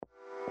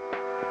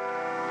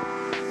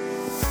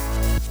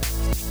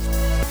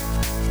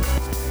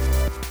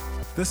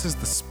This is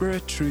the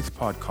Spirit Truth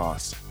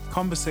Podcast,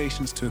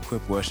 conversations to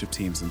equip worship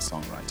teams and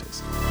songwriters.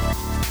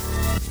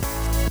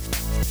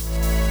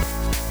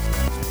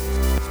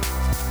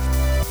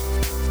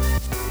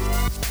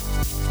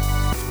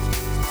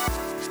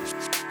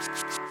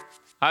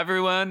 Hi,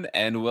 everyone,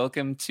 and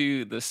welcome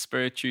to the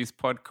Spirit Truth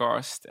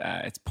Podcast.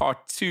 It's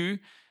part 2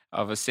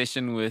 of a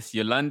session with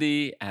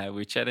Yolandi.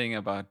 We're chatting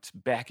about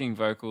backing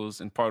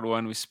vocals. In part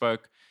 1, we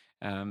spoke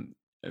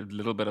a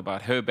little bit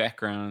about her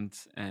background,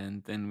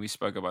 and then we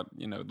spoke about,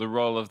 the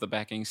role of the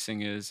backing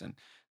singers and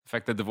the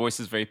fact that the voice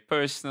is very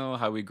personal,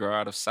 how we grow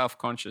out of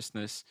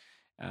self-consciousness.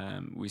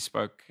 We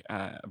spoke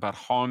about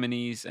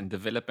harmonies and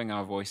developing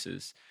our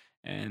voices.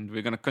 And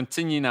we're going to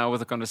continue now with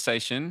the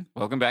conversation.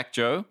 Welcome back,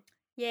 Joe.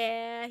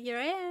 Yeah, here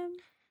I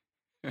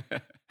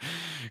am.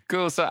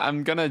 Cool. So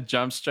I'm gonna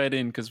jump straight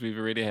in because we've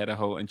already had a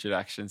whole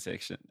introduction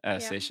session.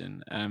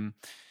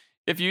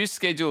 If you're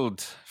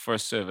scheduled for a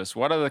service,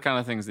 what are the kind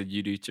of things that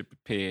you do to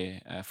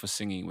prepare for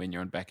singing when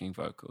you're on backing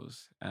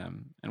vocals?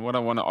 And what I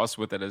want to ask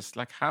with it is,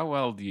 like, how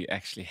well do you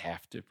actually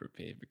have to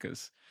prepare?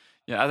 Because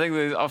I think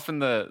there's often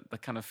the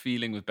kind of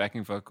feeling with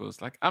backing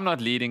vocals, like, I'm not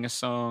leading a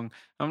song,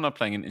 I'm not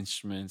playing an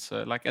instrument,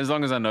 so like as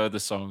long as I know the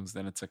songs,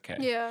 then it's okay.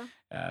 Yeah.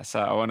 So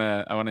I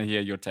wanna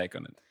hear your take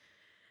on it.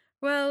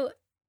 Well,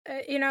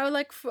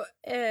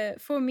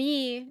 for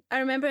me, I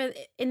remember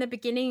in the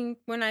beginning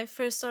when I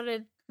first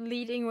started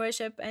leading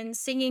worship and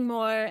singing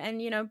more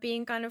and,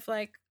 being kind of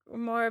like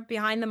more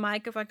behind the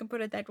mic, if I can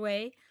put it that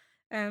way.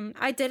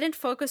 I didn't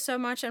focus so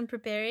much on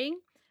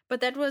preparing,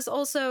 but that was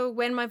also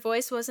when my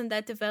voice wasn't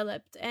that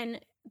developed. And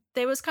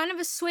there was kind of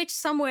a switch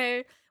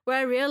somewhere where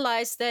I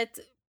realized that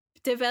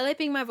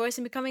developing my voice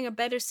and becoming a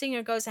better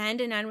singer goes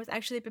hand in hand with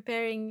actually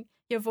preparing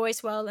your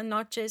voice well and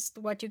not just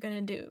what you're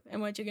going to do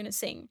and what you're going to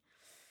sing.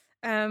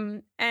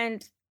 I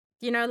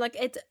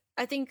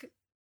think,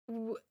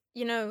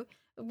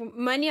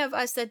 many of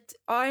us that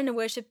are in a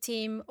worship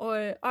team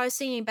or are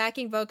singing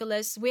backing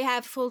vocalists, we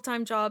have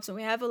full-time jobs and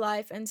we have a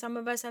life, and some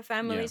of us have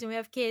families and we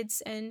have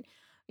kids, and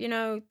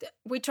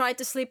we try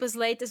to sleep as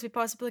late as we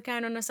possibly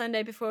can on a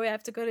Sunday before we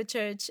have to go to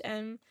church.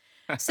 And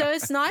so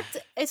it's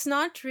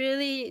not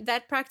really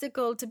that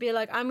practical to be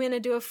like, I'm going to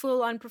do a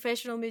full-on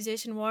professional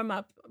musician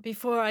warm-up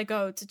before I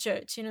go to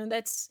church.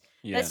 That's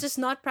just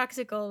not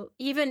practical,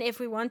 even if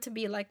we want to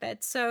be like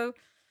that. So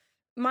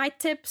my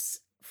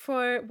tips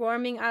for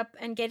warming up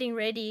and getting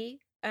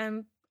ready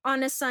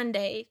on a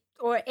Sunday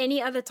or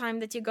any other time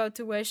that you go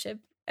to worship,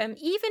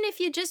 even if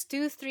you just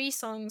do 3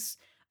 songs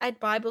at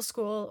Bible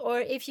school,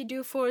 or if you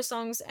do 4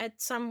 songs at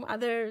some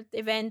other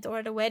event or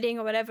at a wedding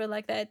or whatever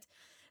like that,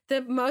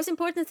 the most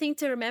important thing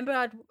to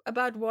remember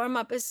about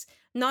warm-up is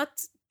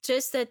not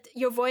just that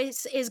your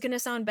voice is going to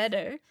sound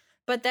better,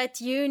 but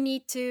that you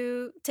need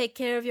to take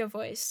care of your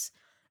voice.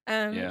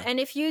 And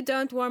if you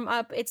don't warm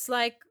up, it's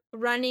like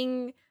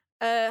running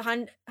a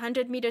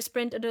 100-meter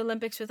sprint at the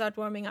Olympics without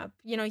warming up.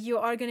 You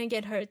are going to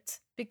get hurt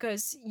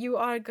because you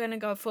are going to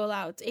go full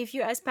out. If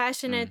you're as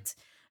passionate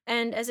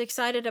and as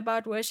excited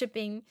about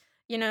worshiping,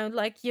 you're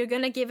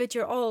going to give it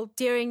your all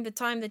during the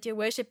time that you're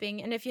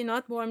worshiping. And if you're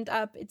not warmed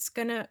up, it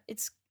can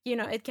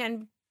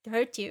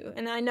hurt you.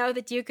 And I know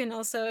that you can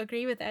also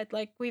agree with that.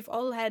 Like, we've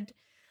all had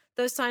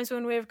those times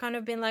when we've kind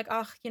of been like,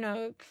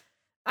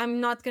 I'm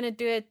not going to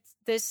do it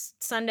this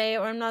Sunday,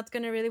 or I'm not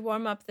going to really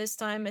warm up this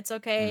time. It's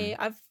okay.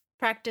 I've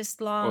practiced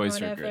long always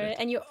or whatever. regret it.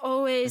 And you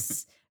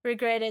always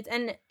regret it.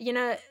 And,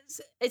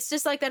 it's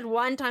just like that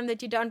one time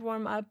that you don't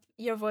warm up,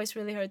 your voice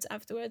really hurts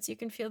afterwards. You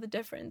can feel the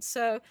difference.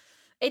 So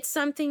it's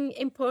something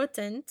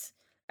important,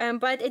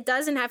 but it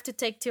doesn't have to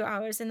take 2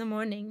 hours in the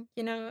morning,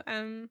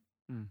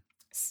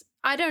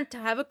 I don't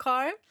have a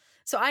car,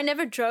 so I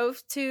never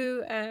drove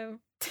to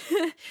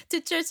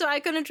to church, so I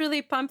couldn't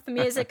really pump the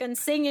music and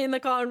sing in the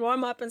car and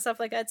warm up and stuff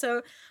like that.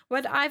 So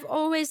what I've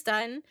always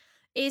done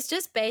is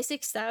just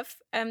basic stuff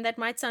that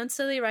might sound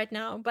silly right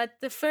now, but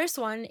the first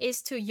one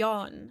is to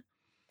yawn.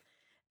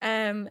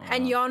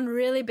 And yawn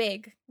really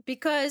big,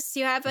 because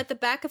you have at the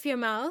back of your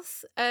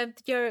mouth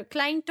your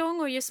klein tong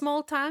or your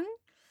small tongue,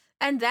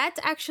 and that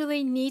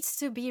actually needs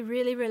to be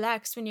really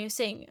relaxed when you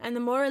sing. And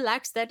the more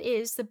relaxed that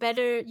is, the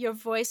better your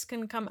voice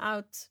can come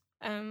out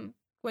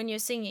when you're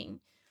singing.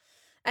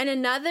 And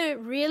another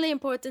really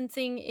important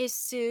thing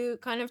is to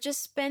kind of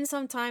just spend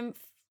some time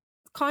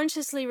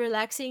consciously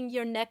relaxing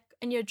your neck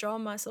and your jaw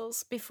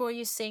muscles before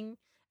you sing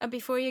and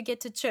before you get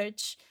to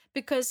church.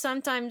 Because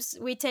sometimes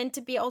we tend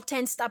to be all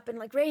tensed up and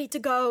like ready to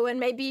go. And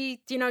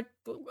maybe,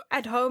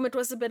 at home it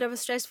was a bit of a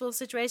stressful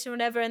situation,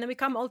 whatever. And then we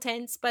come all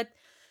tense. But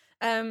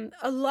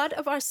a lot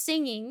of our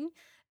singing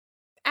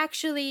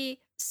actually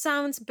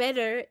sounds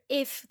better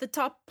if the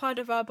top part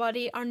of our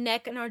body, our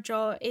neck and our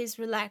jaw, is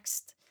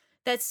relaxed.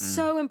 That's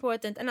so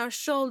important. And our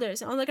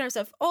shoulders and all that kind of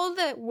stuff. All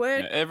the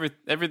work.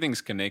 Everything's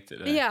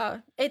connected. Yeah,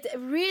 it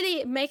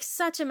really makes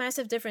such a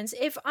massive difference.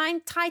 If I'm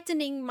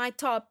tightening my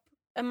top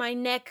and my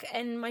neck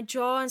and my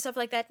jaw and stuff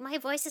like that, my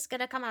voice is going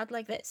to come out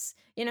like this,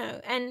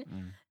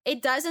 and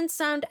it doesn't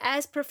sound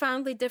as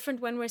profoundly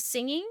different when we're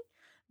singing,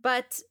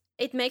 but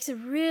it makes a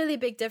really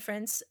big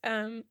difference.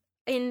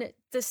 in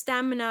the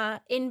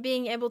stamina, in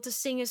being able to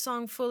sing a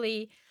song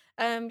fully.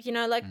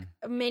 Like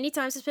many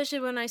times, especially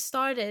when I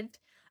started,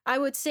 I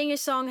would sing a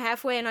song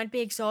halfway and I'd be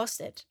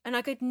exhausted, and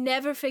I could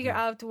never figure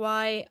out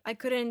why I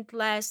couldn't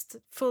last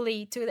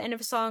fully to the end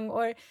of a song,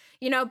 or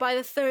by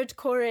the third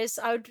chorus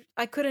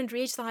I couldn't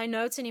reach the high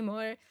notes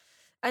anymore,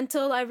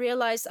 until I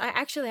realized I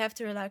actually have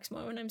to relax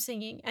more when I'm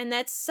singing, and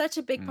that's such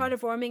a big part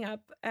of warming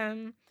up.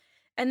 And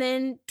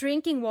then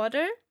drinking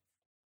water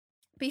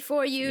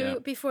before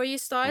you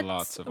start.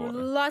 Lots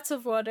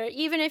of water.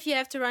 Even if you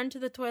have to run to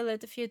the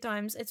toilet a few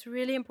times, it's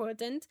really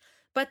important.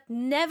 But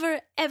never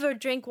ever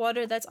drink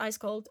water that's ice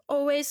cold.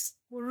 Always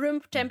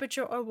room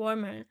temperature or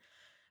warmer,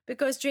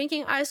 because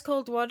drinking ice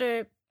cold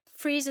water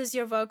freezes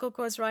your vocal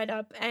cords right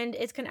up, and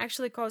it can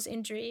actually cause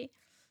injury.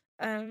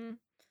 And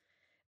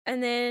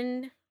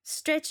then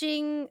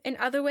stretching in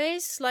other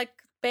ways, like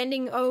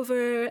bending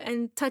over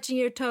and touching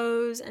your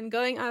toes and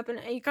going up, and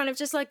you kind of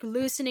just like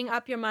loosening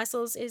up your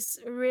muscles, is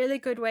a really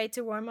good way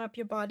to warm up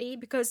your body,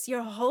 because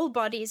your whole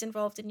body is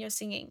involved in your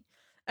singing.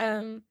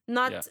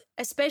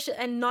 Especially,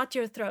 and not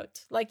your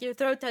throat. Like your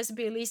throat has to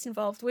be least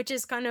involved, which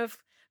is kind of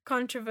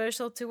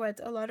controversial to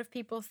what a lot of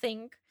people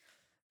think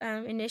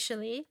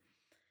initially.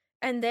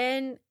 And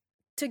then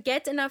to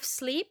get enough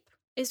sleep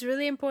is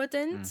really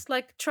important.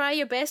 Like try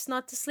your best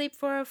not to sleep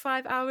 4 or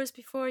 5 hours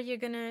before you're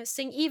gonna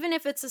sing, even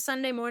if it's a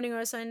Sunday morning or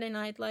a Sunday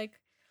night. Like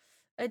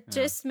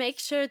just make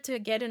sure to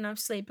get enough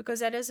sleep, because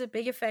that has a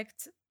big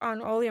effect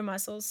on all your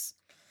muscles.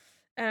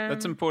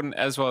 That's important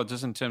as well,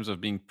 just in terms of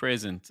being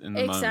present in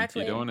the moment.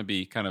 You don't want to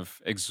be kind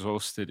of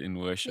exhausted in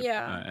worship.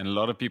 And a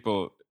lot of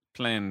people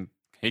plan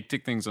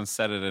hectic things on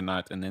Saturday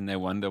night, and then they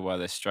wonder why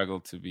they struggle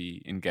to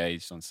be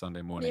engaged on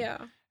Sunday morning.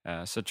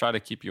 So try to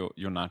keep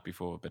your night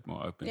before a bit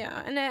more open.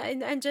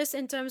 And just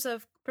in terms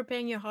of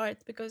preparing your heart,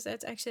 because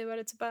that's actually what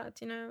it's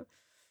about,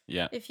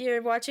 If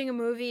you're watching a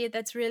movie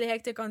that's really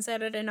hectic on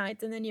Saturday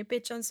night, and then you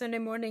pitch on Sunday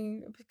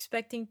morning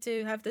expecting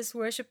to have this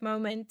worship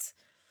moment,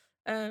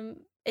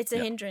 it's a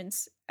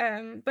hindrance.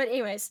 But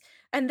anyways,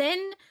 and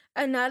then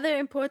another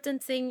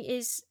important thing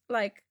is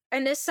like,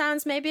 and this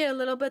sounds maybe a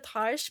little bit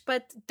harsh,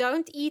 but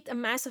don't eat a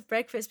massive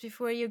breakfast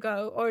before you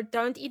go, or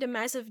don't eat a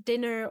massive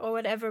dinner or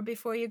whatever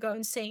before you go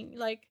and sing.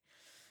 Like,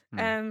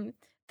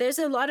 there's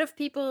a lot of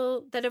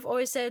people that have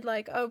always said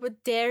like, oh,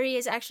 but dairy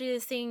is actually the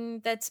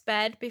thing that's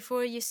bad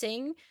before you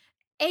sing.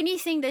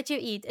 Anything that you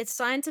eat, it's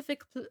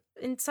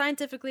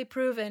scientifically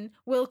proven,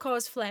 will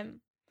cause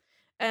phlegm.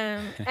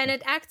 And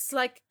it acts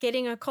like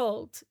getting a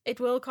cold. It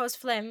will cause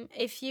phlegm.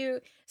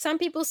 Some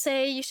people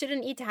say you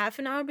shouldn't eat half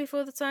an hour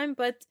before the time,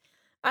 but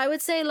I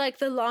would say like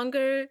the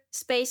longer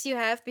space you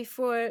have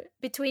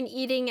between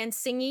eating and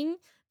singing,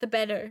 the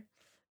better,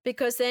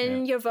 because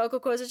then your vocal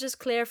cords are just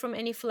clear from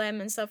any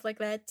phlegm and stuff like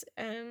that.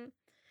 And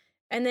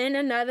then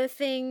another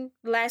thing,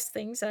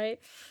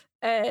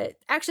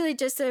 actually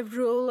just a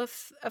rule of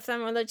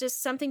thumb, or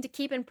just something to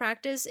keep in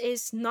practice,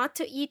 is not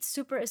to eat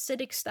super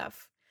acidic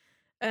stuff.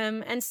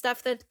 And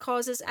stuff that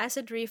causes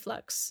acid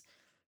reflux,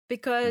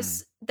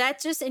 because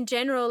that just in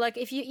general, like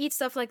if you eat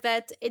stuff like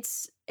that,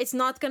 it's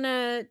not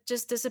gonna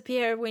just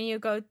disappear when you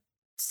go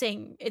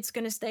sing. It's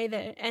gonna stay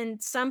there,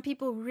 and some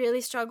people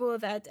really struggle with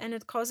that, and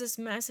it causes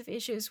massive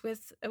issues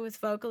with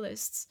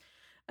vocalists.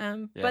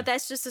 But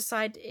that's just a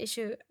side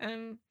issue.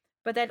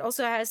 But that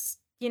also has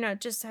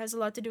just has a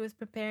lot to do with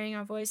preparing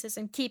our voices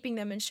and keeping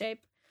them in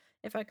shape,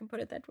 if I can put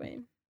it that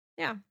way.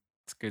 Yeah.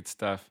 It's good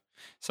stuff.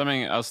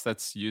 Something else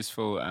that's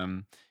useful,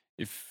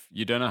 if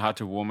you don't know how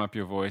to warm up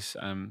your voice,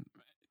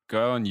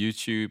 go on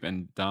YouTube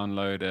and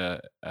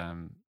download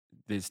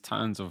there's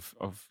tons of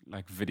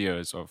like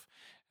videos of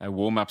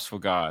warm-ups for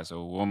guys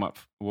or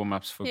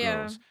warm-ups for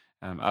girls.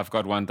 I've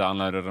got one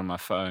downloaded on my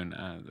phone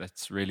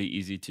that's really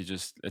easy to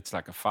it's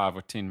like a 5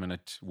 or 10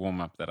 minute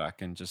warm-up that I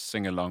can just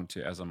sing along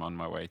to as I'm on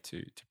my way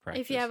to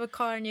practice. If you have a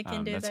car and you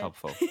can do that's that.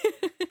 helpful.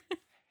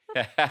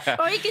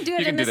 Or you can do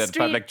it in the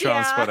street. Public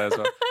transport as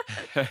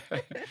well.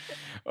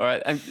 All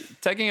right, and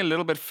taking a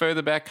little bit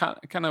further back,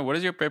 kind of what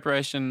does your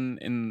preparation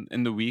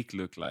in the week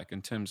look like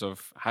in terms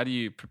of how do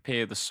you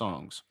prepare the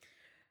songs?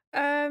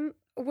 When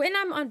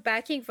I'm on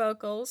backing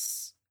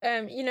vocals,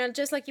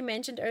 just like you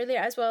mentioned earlier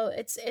as well,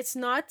 it's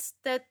not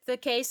that the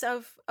case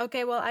of,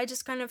 okay, well, I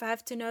just kind of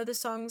have to know the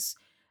songs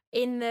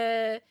in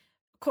the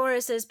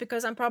choruses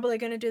because I'm probably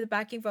going to do the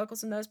backing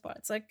vocals in those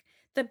parts. Like,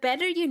 the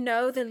better you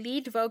know the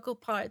lead vocal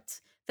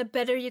part, the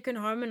better you can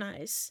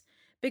harmonize,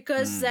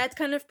 because that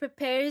kind of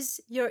prepares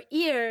your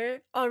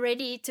ear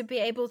already to be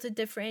able to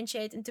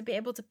differentiate and to be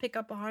able to pick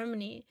up a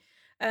harmony.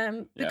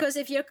 Because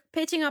if you're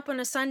pitching up on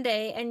a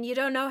Sunday and you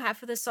don't know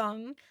half of the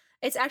song,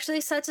 it's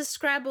actually such a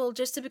scrabble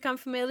just to become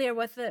familiar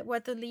with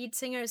what the lead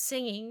singer is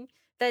singing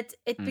that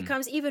it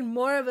becomes even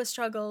more of a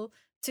struggle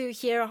to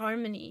hear a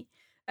harmony.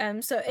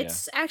 So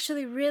it's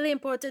actually really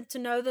important to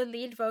know the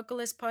lead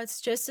vocalist parts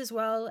just as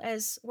well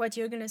as what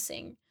you're going to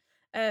sing.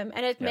 And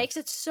it makes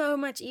it so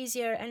much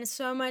easier, and it's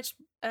so much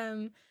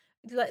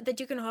that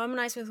you can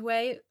harmonize with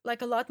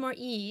a lot more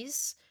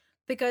ease,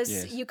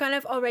 because you kind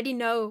of already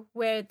know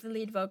where the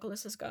lead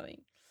vocalist is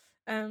going.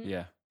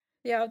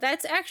 Yeah,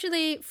 that's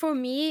actually for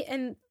me,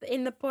 and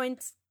in the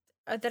point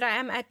that I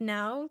am at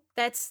now,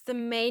 that's the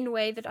main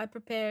way that I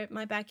prepare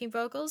my backing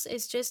vocals,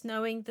 is just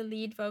knowing the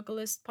lead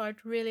vocalist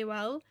part really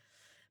well.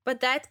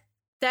 But that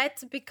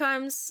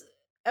becomes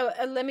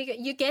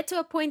you get to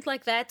a point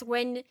like that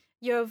when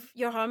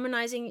your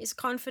harmonizing is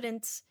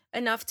confident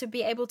enough to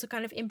be able to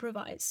kind of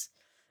improvise.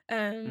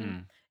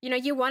 You know,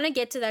 you want to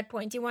get to that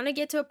point. You want to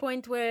get to a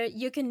point where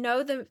you can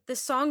know the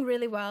song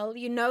really well,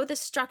 you know the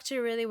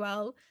structure really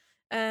well,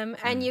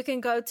 and you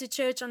can go to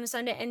church on a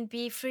Sunday and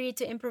be free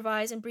to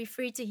improvise and be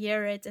free to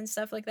hear it and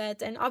stuff like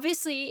that. And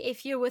obviously,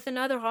 if you're with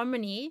another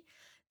harmony,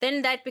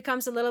 then that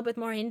becomes a little bit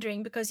more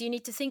hindering because you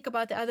need to think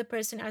about the other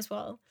person as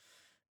well.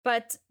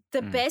 But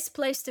the best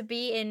place to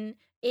be in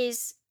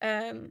is,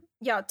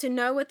 to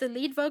know what the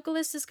lead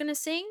vocalist is going to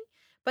sing,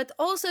 but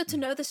also to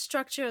know the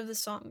structure of the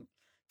song,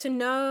 to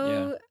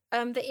know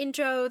the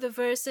intro, the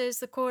verses,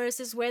 the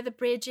choruses, where the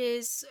bridge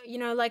is, you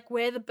know, like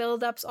where the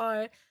build-ups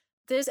are.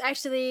 There's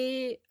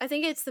actually, I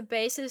think it's the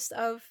bassist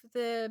of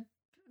the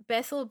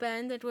Bethel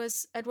band that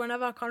was at one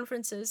of our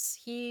conferences.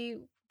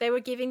 They were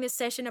giving this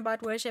session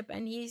about worship,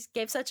 and he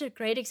gave such a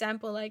great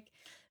example, like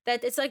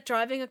that it's like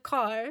driving a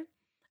car.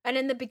 And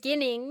in the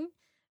beginning,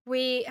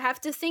 we have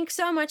to think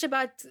so much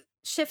about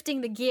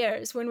shifting the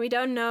gears when we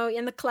don't know,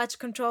 in the clutch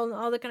control and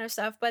all that kind of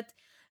stuff. But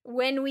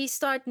when we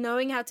start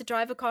knowing how to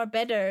drive a car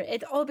better,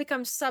 it all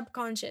becomes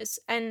subconscious.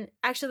 And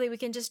actually, we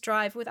can just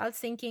drive without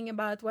thinking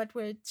about what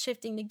we're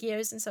shifting the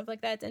gears and stuff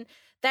like that. And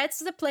that's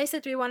the place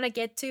that we want to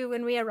get to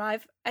when we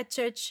arrive at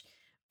church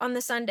on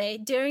the Sunday.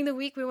 During the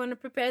week, we want to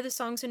prepare the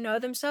songs and know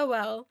them so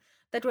well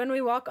that when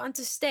we walk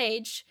onto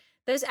stage,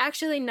 there's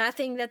actually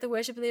nothing that the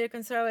worship leader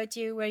can throw at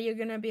you where you're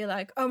going to be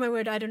like, oh my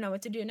word, I don't know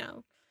what to do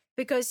now.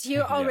 Because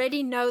you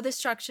already know the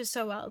structure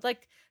so well.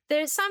 Like,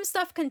 there's some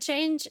stuff can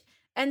change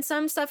and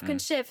some stuff can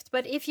shift,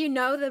 but if you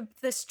know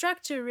the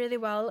structure really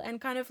well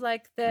and kind of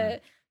like the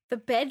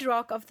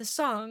bedrock of the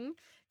song,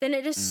 then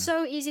it is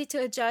so easy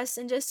to adjust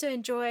and just to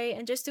enjoy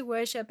and just to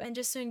worship and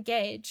just to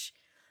engage.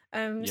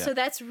 So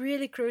that's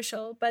really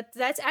crucial, but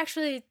that's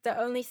actually the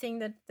only thing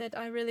that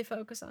I really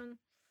focus on.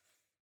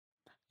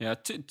 Yeah,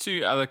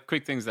 two other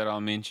quick things that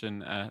I'll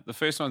mention. The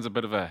first one's a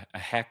bit of a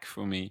hack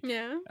for me,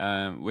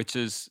 which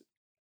is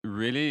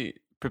really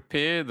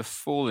prepare the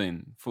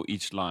fall-in for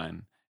each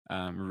line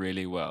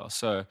really well.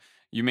 So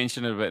you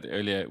mentioned it a bit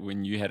earlier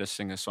when you had to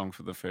sing a song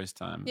for the first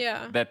time.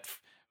 Yeah. That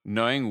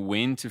knowing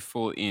when to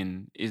fall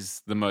in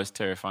is the most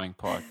terrifying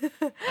part.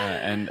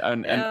 And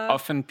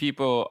often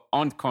people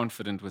aren't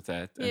confident with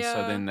that. And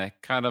so then they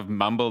kind of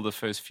mumble the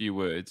first few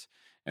words.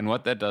 And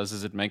what that does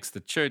is it makes the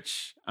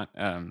church,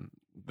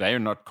 they're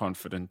not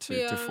confident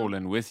to fall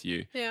in with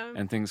you. Yeah.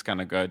 And things kind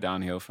of go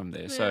downhill from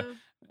there. So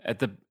at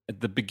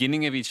the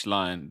beginning of each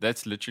line,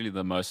 that's literally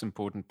the most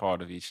important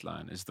part of each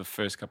line, is the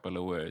first couple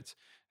of words.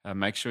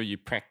 Make sure you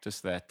practice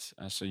that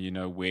so you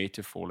know where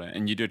to fall in.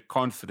 And you do it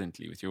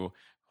confidently with your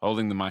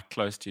holding the mic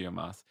close to your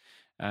mouth.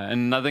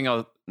 And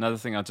another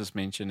thing I'll just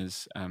mention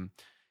is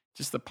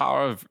just the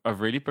power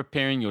of really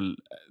preparing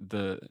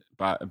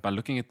by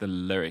looking at the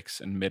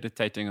lyrics and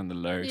meditating on the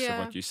lyrics of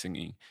what you're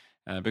singing.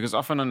 Because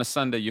often on a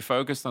Sunday, you're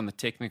focused on the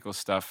technical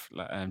stuff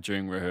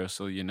during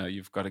rehearsal. You know,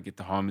 you've got to get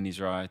the harmonies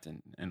right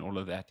and all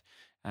of that.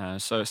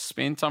 So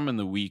spend time in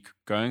the week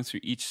going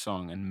through each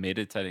song and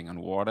meditating on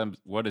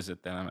what is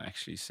it that I'm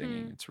actually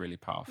singing. It's really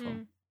powerful.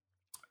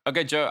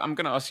 Okay, Joe, I'm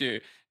going to ask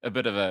you a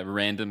bit of a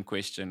random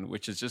question,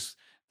 which is just,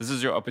 this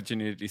is your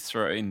opportunity to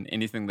throw in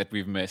anything that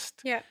we've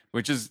missed,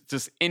 which is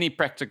just any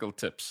practical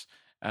tips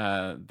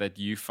that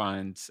you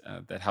find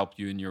that help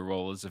you in your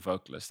role as a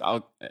vocalist.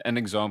 An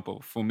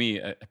example, for me,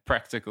 a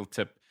practical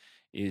tip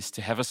is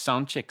to have a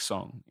sound check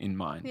song in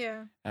mind.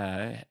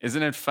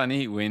 Isn't it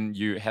funny when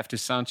you have to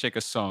sound check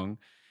a song,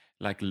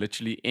 like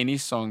literally any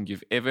song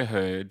you've ever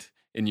heard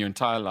in your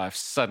entire life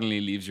suddenly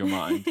leaves your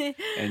mind,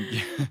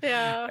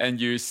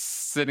 and you're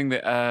sitting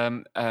there,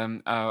 and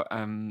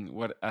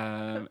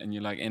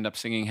you like end up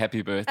singing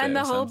 "Happy Birthday," and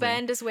the or whole something.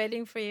 band is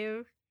waiting for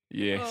you.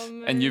 Yes,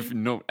 Oh, and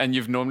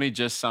you've normally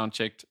just sound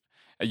checked.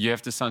 You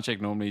have to sound check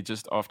normally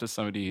just after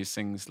somebody who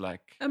sings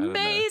like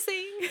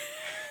amazing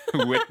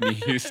Whitney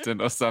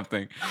Houston or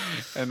something,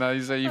 and now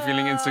you're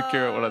feeling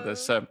insecure, all of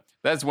this. So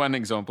that's one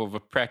example of a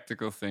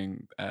practical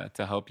thing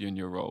to help you in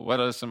your role. What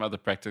are some other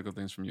practical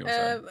things from your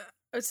side?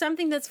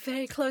 Something that's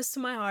very close to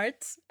my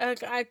heart,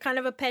 kind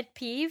of a pet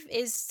peeve,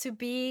 is to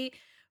be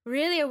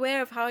really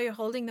aware of how you're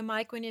holding the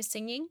mic when you're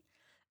singing.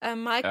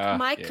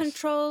 Mic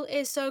control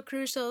is so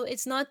crucial.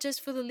 It's not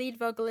just for the lead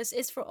vocalist,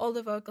 it's for all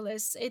the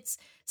vocalists. It's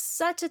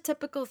such a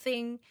typical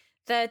thing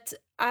that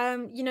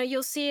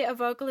you'll see a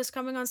vocalist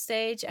coming on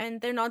stage and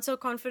they're not so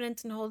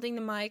confident in holding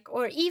the mic,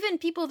 or even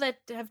people that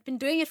have been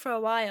doing it for a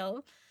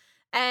while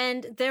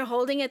and they're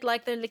holding it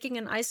like they're licking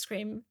an ice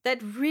cream.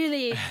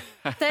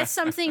 That's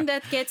something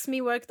that gets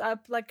me worked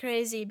up like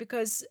crazy,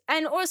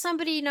 or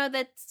somebody,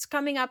 that's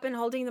coming up and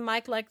holding the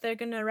mic like they're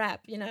gonna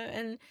rap,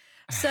 and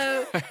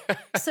so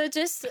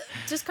just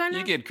kind of,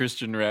 you get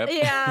Christian rap.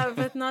 Yeah,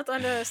 but not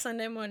on a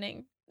Sunday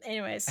morning.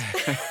 anyways.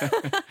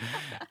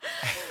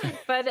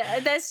 But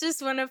that's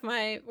just one of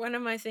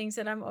my things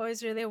that I'm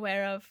always really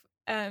aware of.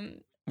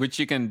 Which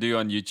you can do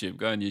on YouTube.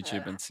 Go on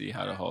YouTube and see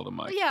how to hold a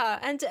mic. Yeah,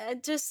 and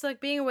just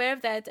like being aware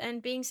of that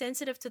and being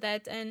sensitive to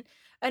that. And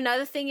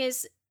another thing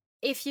is,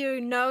 if you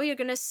know you're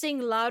going to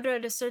sing louder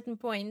at a certain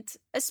point,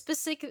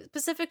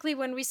 specifically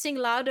when we sing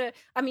louder,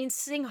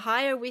 sing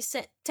higher, we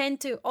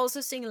tend to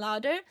also sing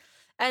louder.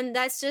 And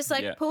that's just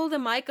like pull the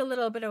mic a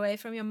little bit away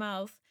from your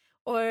mouth.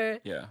 Or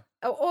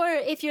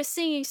if you're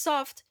singing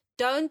soft,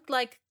 don't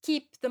like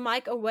keep the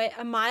mic away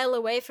a mile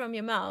away from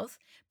your mouth,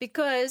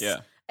 because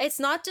it's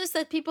not just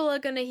that people are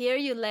going to hear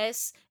you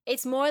less.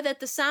 It's more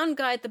that the sound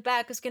guy at the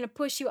back is going to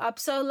push you up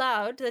so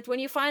loud that when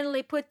you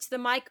finally put the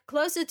mic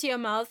closer to your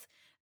mouth,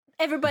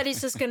 everybody's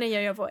just going to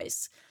hear your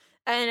voice.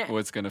 And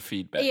it's going to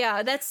feedback.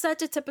 Yeah, that's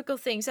such a typical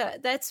thing. So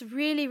that's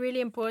really,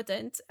 really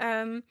important.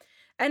 And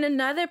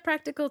another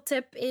practical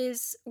tip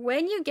is,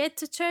 when you get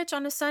to church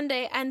on a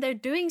Sunday and they're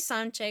doing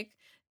sound check,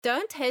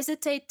 don't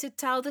hesitate to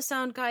tell the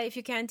sound guy if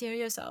you can't hear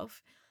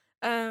yourself.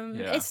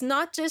 It's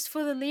not just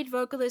for the lead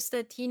vocalist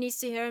that he needs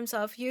to hear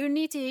himself. You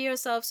need to hear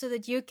yourself so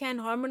that you can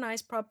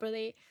harmonize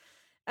properly.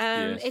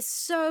 It's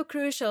so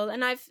crucial,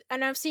 and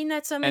I've seen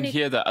that so many. And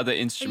hear the other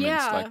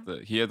instruments,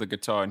 like hear the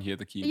guitar and hear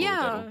the keyboard.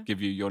 That'll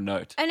give you your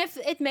note. And if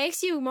it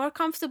makes you more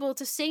comfortable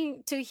to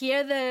sing, to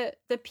hear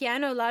the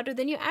piano louder,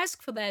 then you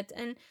ask for that.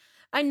 And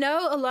I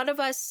know a lot of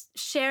us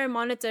share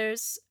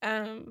monitors,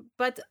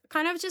 but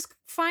kind of just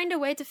find a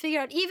way to figure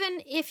out,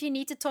 even if you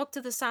need to talk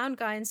to the sound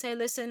guy and say,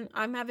 listen,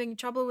 I'm having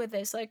trouble with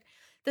this. Like,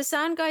 the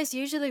sound guys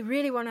usually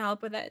really want to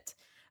help with that.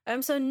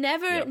 So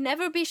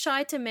never be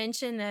shy to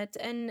mention that,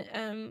 and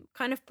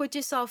kind of put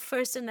yourself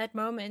first in that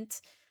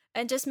moment,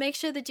 and just make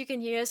sure that you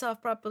can hear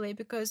yourself properly,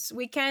 because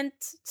we can't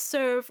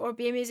serve or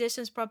be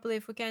musicians properly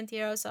if we can't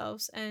hear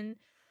ourselves. And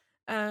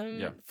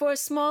for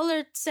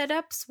smaller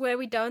setups where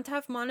we don't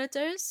have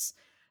monitors,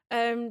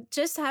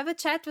 just have a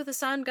chat with the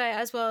sound guy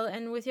as well,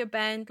 and with your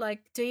band.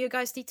 Like, do you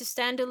guys need to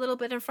stand a little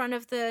bit in front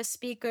of the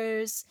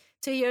speakers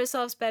to hear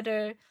yourselves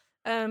better?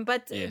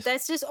 But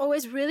that's just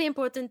always really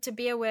important to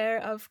be aware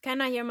of.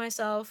 Can I hear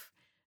myself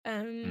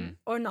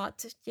or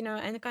not?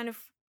 And kind of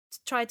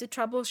try to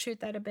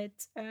troubleshoot that a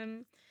bit.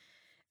 And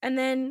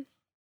then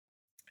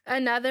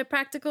another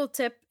practical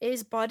tip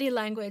is body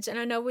language. And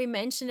I know we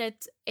mentioned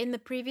it in the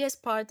previous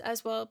part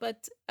as well,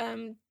 but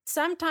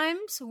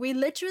sometimes we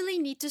literally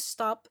need to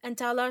stop and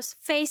tell our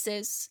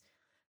faces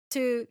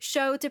to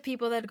show to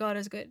people that God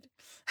is good.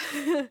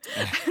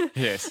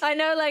 Yes. I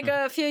know, like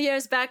a few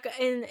years back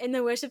in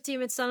the worship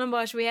team at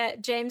Stellenbosch, we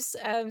had James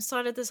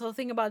started this whole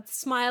thing about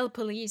smile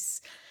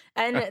police.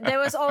 And there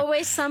was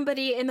always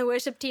somebody in the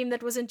worship team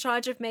that was in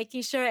charge of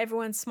making sure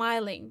everyone's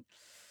smiling.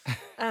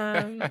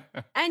 And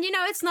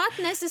it's not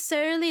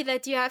necessarily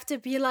that you have to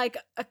be like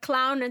a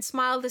clown and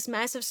smile this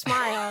massive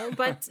smile,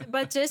 but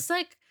just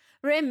like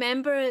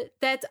remember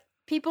that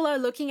people are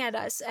looking at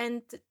us,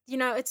 and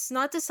it's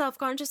not a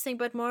self-conscious thing,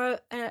 but more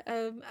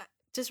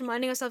just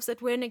reminding ourselves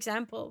that we're an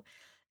example,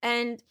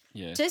 and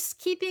just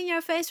keeping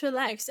your face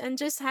relaxed and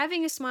just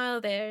having a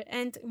smile there,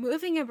 and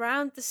moving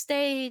around the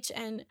stage,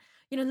 and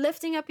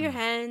lifting up your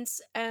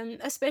hands,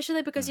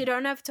 especially because you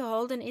don't have to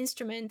hold an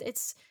instrument.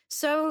 It's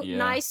so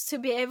nice to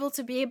be able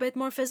to be a bit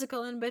more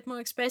physical and a bit more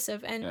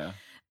expressive, and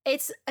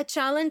it's a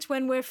challenge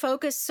when we're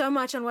focused so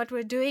much on what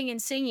we're doing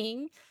and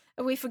singing,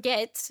 we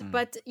forget.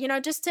 But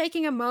just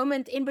taking a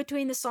moment in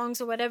between the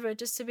songs or whatever,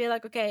 just to be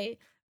like, okay,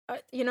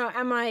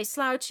 am I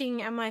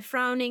slouching, am I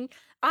frowning?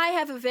 I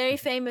have a very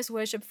famous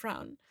worship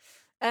frown,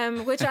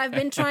 which I've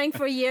been trying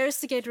for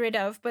years to get rid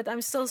of, but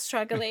I'm still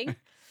struggling.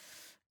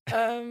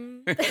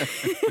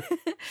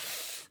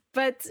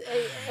 But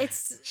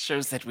it's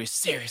shows that we're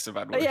serious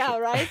about worship. Yeah,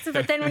 right.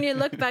 But then when you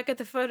look back at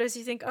the photos,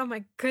 you think, oh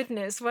my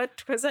goodness,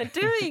 what was I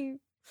doing?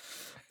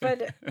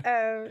 But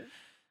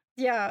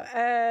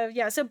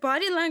so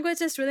body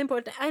language is really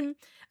important. And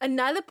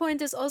another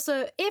point is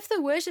also, if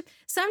the worship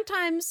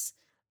sometimes,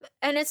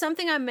 and it's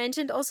something I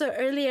mentioned also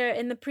earlier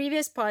in the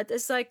previous part,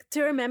 is like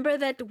to remember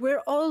that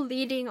we're all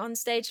leading on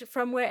stage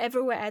from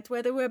wherever we're at,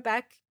 whether we're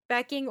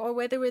backing or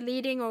whether we're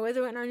leading or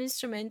whether we're on an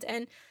instrument.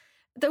 And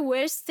the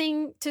worst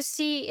thing to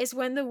see is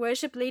when the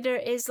worship leader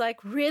is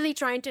like really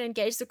trying to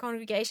engage the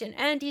congregation,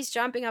 and he's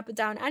jumping up and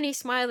down and he's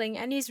smiling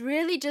and he's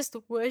really just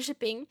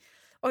worshiping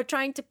or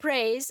trying to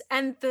praise,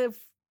 and the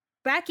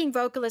backing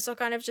vocalists are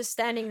kind of just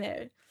standing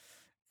there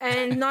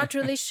and not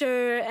really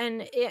sure.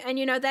 And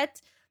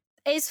that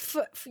is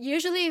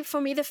usually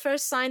for me the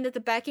first sign that the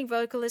backing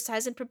vocalist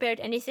hasn't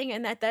prepared anything,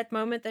 and at that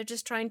moment they're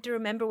just trying to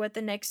remember what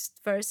the next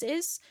verse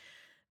is.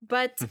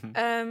 But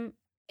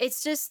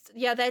it's just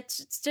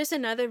that's just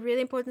another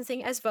really important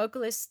thing as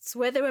vocalists,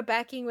 whether we're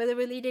backing, whether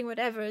we're leading,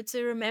 whatever,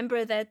 to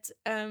remember that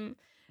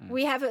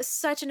we have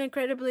such an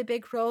incredibly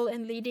big role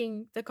in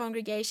leading the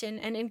congregation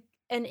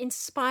and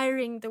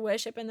inspiring the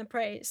worship and the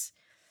praise.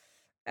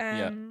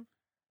 Those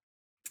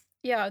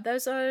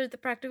are the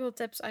practical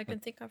tips I can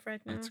think of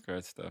right now. That's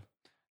great stuff.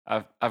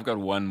 I've got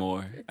one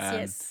more.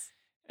 Yes.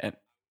 And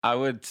I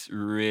would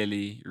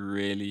really,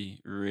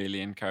 really,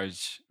 really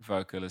encourage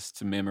vocalists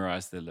to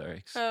memorize the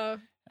lyrics. Oh.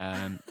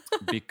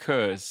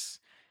 Because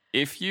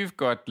if you've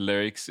got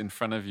lyrics in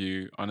front of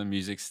you on a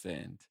music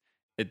stand,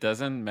 it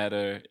doesn't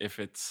matter if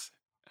it's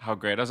How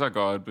Great Is Our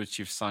God, which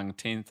you've sung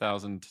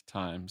 10,000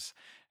 times.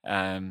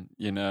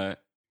 You know,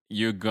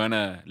 you're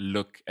gonna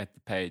look at the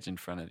page in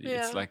front of you.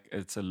 Yeah. It's like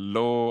it's a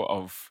law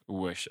of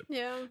worship.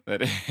 Yeah.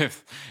 That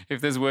if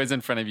there's words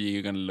in front of you,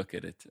 you're gonna look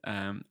at it.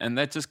 And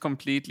that just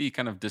completely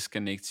kind of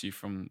disconnects you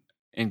from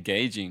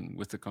engaging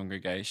with the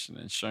congregation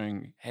and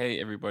showing, hey,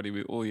 everybody,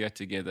 we're all here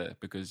together,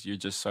 because you're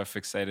just so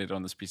fixated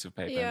on this piece of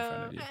paper in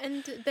front of you.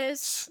 And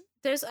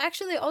there's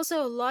actually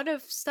also a lot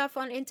of stuff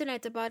on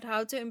internet about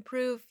how to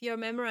improve your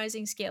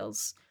memorizing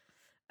skills.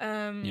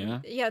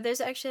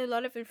 There's actually a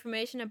lot of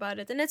information about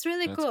it, and it's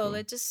really cool.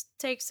 It just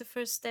takes the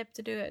first step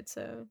to do it.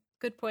 So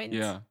good point.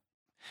 Yeah,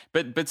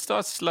 but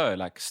start slow.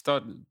 Like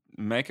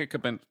make a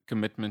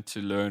commitment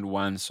to learn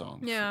one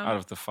song out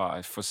of the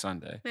 5 for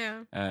Sunday.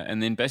 Yeah,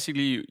 and then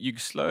basically you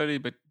slowly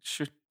but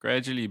should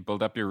gradually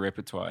build up your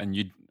repertoire.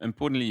 And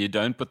importantly, you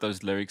don't put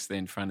those lyrics there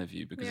in front of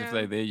you, because if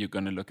they're there, you're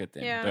going to look at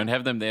them. Don't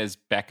have them there as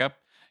backup.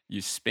 You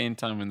spend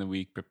time in the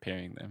week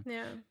preparing them.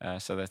 Yeah.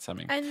 So that's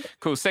something. And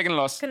cool. Second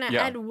last. Can I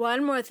add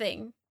one more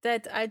thing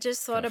that I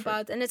just thought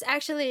about? And it's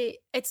actually,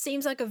 it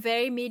seems like a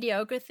very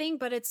mediocre thing,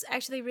 but it's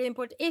actually really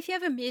important. If you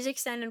have a music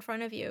stand in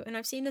front of you, and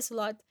I've seen this a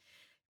lot,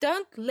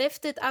 don't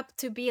lift it up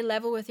to be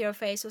level with your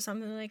face or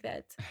something like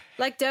that.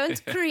 Like,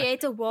 don't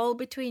create a wall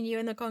between you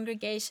and the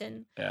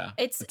congregation. Yeah,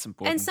 it's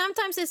important. And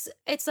sometimes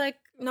it's like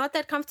not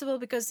that comfortable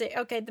because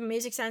the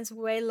music stand's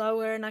way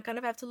lower and I kind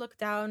of have to look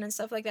down and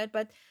stuff like that.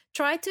 But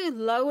try to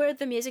lower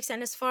the music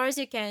stand as far as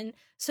you can,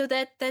 so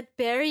that that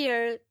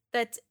barrier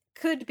that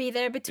could be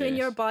there between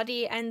your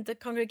body and the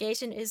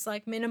congregation is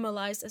like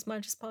minimalized as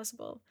much as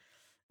possible.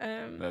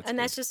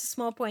 That's just a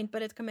small point,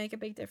 but it can make a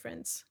big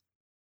difference.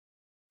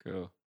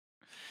 Cool.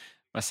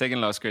 My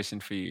second last question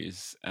for you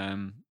is,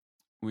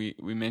 we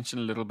mentioned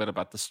a little bit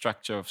about the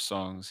structure of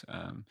songs.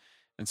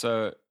 And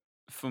so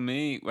for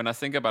me, when I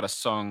think about a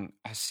song,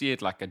 I see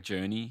it like a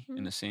journey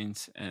in a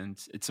sense. And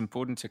it's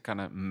important to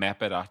kind of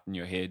map it out in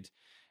your head,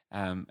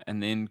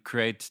 and then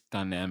create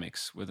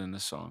dynamics within the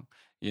song.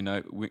 You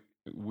know,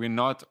 we're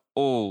not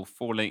all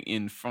falling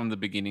in from the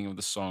beginning of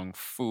the song,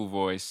 full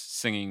voice,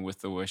 singing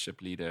with the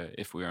worship leader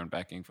if we're on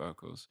backing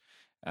vocals.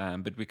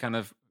 But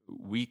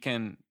we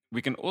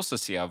can also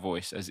see our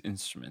voice as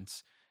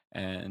instruments.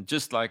 And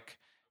just like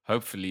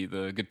hopefully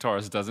the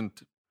guitarist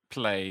doesn't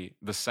play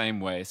the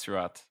same way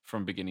throughout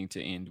from beginning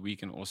to end, we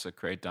can also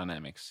create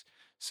dynamics.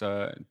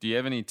 So do you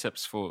have any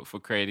tips for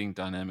creating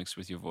dynamics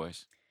with your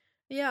voice?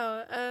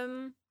 Yeah,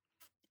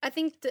 I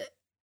think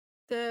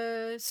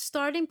the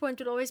starting point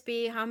would always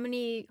be how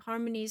many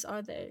harmonies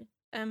are there,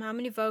 how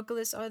many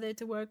vocalists are there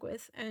to work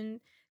with, and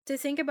to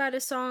think about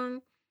a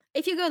song.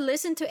 If you go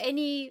listen to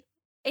any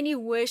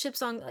worship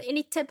song,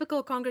 any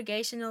typical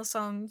congregational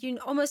song, you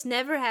almost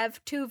never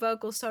have 2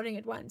 vocals starting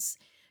at once.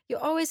 You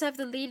always have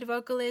the lead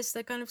vocalist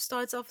that kind of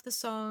starts off the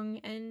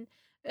song and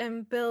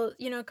Bill,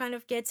 kind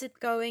of gets it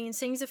going and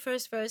sings the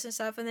first verse and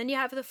stuff. And then you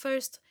have the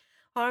first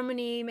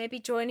harmony, maybe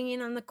joining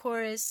in on the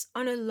chorus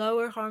on a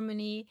lower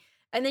harmony.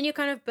 And then you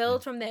kind of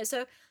build from there.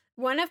 So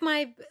one of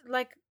my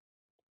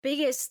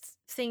biggest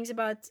things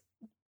about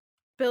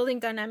building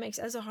dynamics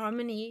as a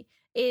harmony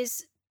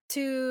is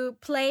to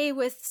play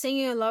with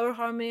singing a lower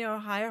harmony or a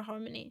higher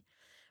harmony.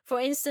 For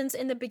instance,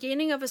 in the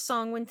beginning of a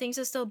song, when things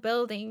are still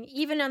building,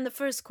 even on the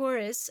first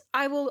chorus,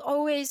 I will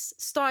always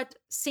start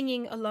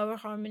singing a lower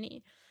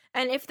harmony.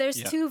 And if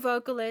there's 2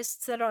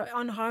 vocalists that are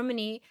on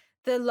harmony,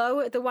 the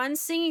one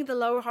singing the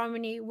lower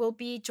harmony will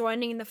be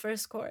joining in the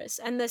first chorus,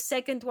 and the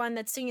second one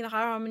that's singing the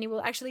higher harmony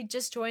will actually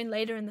just join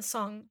later in the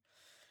song.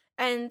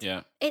 And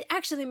it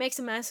actually makes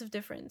a massive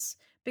difference.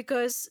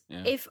 Because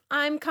if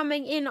I'm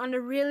coming in on a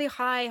really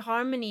high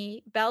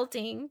harmony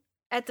belting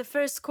at the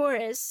first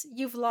chorus,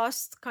 you've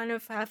lost kind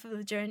of half of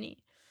the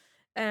journey.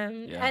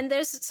 And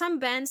there's some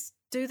bands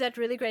do that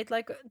really great.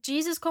 Like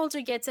Jesus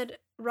Culture gets it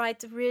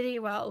right really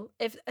well.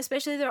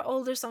 Especially their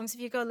older songs,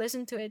 if you go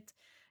listen to it,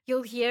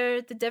 you'll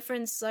hear the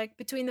difference like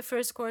between the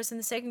first chorus and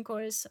the second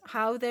chorus,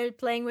 how they're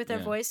playing with their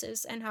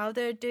voices and how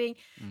they're doing.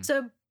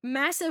 So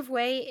massive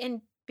way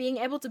in being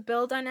able to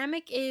build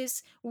dynamic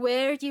is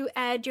where you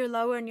add your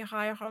lower and your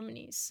higher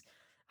harmonies.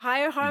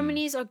 Higher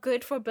harmonies are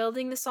good for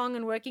building the song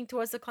and working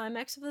towards the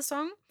climax of the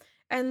song.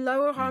 And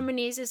lower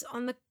harmonies is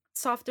on the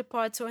softer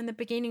parts or in the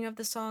beginning of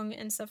the song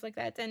and stuff like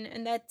that.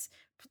 And that's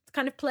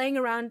kind of playing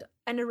around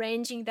and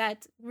arranging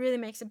that really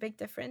makes a big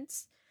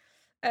difference.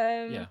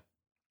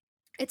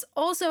 It's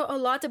also a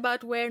lot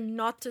about where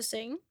not to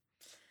sing.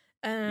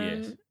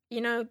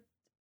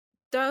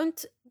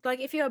 Don't, like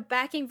if you're a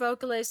backing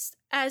vocalist,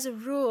 as a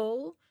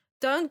rule,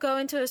 don't go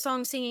into a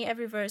song singing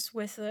every verse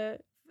with the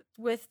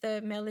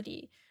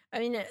melody. I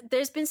mean,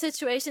 there's been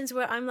situations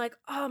where I'm like,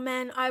 oh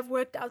man, I've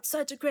worked out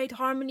such a great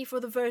harmony for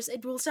the verse.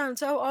 It will sound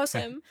so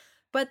awesome.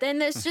 But then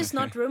there's just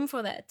not room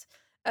for that.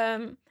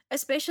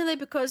 Especially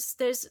because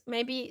there's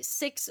maybe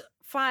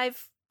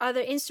 5 other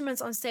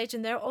instruments on stage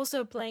and they're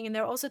also playing and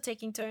they're also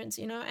taking turns,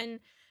 and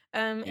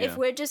if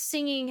we're just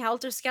singing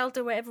helter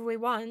skelter wherever we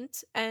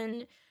want,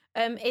 and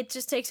it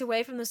just takes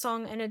away from the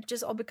song and it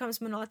just all becomes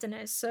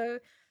monotonous. So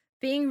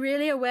being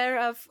really aware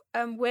of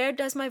where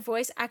does my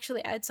voice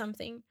actually add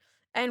something,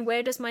 and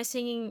where does my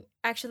singing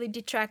actually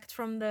detract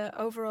from the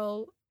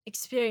overall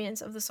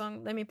experience of the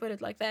song, let me put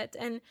it like that.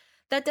 And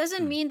that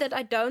doesn't mean that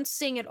I don't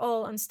sing at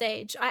all on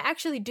stage. I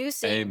actually do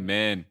sing.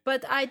 Amen.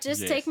 But I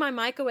just take my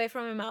mic away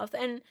from my mouth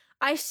and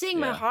I sing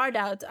my heart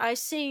out. I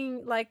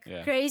sing like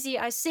crazy.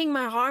 I sing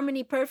my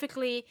harmony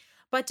perfectly,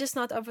 but just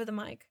not over the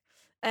mic.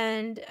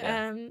 And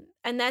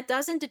that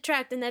doesn't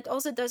detract, and that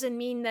also doesn't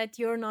mean that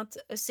you're not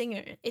a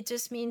singer. It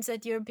just means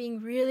that you're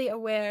being really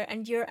aware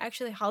and you're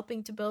actually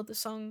helping to build the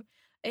song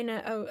in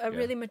a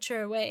really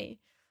mature way.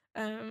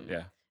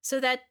 So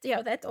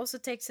that also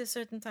takes a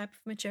certain type of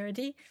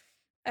maturity.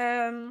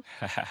 But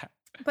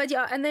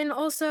and then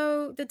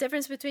also the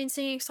difference between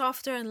singing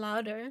softer and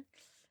louder.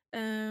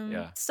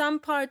 Some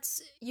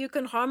parts you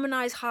can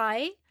harmonize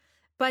high,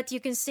 but you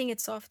can sing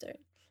it softer.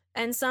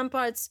 And some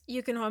parts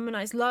you can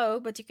harmonize low,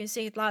 but you can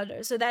sing it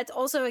louder. So that's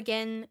also,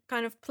 again,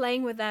 kind of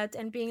playing with that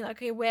and being like,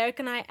 okay, where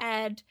can I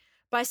add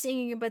by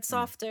singing a bit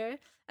softer?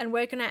 And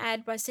where can I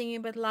add by singing a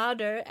bit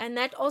louder? And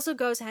that also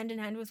goes hand in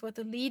hand with what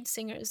the lead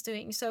singer is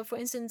doing. So, for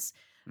instance,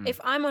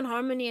 if I'm on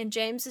harmony and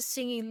James is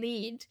singing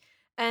lead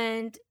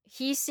and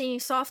he's singing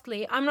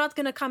softly, I'm not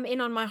going to come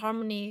in on my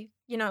harmony,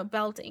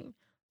 belting.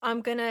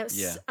 I'm going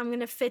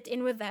to fit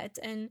in with that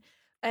and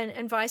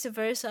vice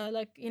versa.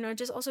 Like,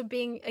 just also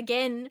being,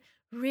 again,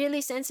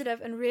 really sensitive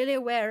and really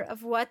aware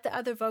of what the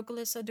other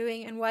vocalists are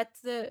doing and what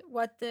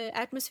the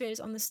atmosphere is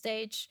on the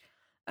stage,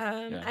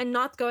 and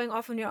not going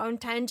off on your own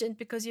tangent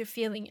because you're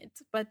feeling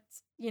it, but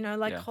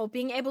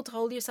being able to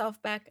hold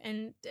yourself back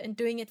and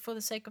doing it for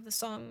the sake of the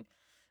song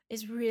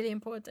is really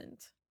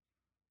important.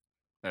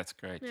 That's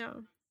great. Yeah,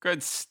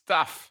 good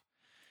stuff.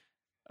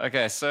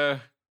 Okay, so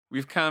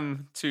we've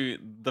come to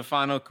the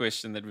final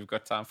question that we've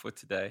got time for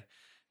today,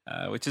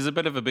 which is a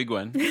bit of a big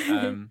one,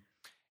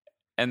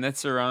 and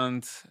that's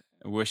around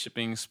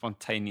worshiping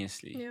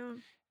spontaneously.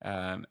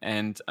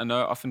 And I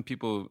know often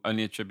people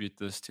only attribute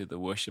this to the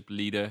worship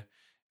leader,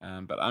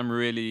 but I'm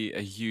really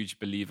a huge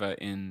believer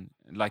in,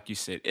 like you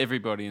said,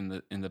 everybody in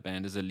the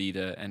band is a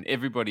leader, and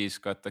everybody's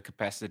got the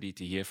capacity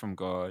to hear from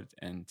God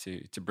and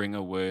to bring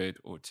a word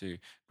or to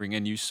bring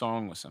a new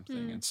song or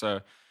something. And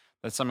so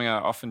that's something I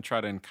often try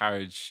to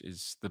encourage,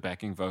 is the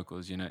backing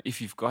vocals.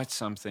 If you've got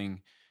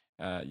something,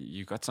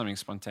 you got something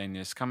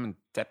spontaneous, come and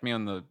tap me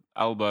on the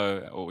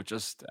elbow, or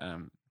just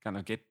kind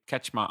of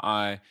catch my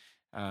eye.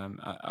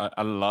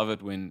 I love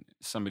it when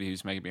somebody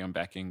who's maybe on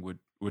backing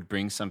would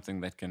bring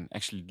something that can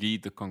actually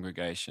lead the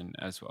congregation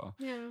as well.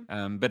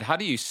 But how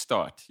do you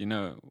start?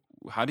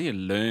 How do you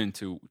learn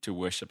to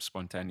worship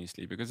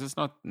spontaneously? Because it's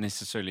not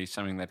necessarily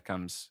something that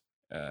comes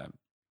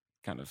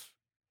kind of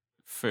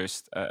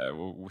first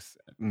with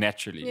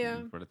naturally,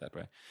 put it that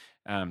way,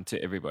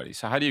 to everybody.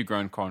 So how do you grow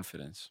in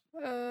confidence?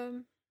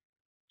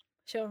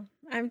 Sure.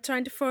 I'm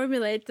trying to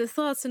formulate the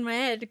thoughts in my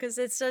head, because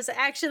it's just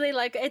actually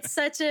like it's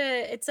such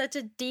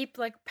a deep,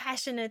 like,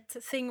 passionate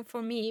thing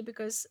for me,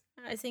 because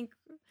I think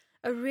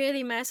a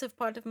really massive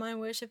part of my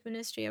worship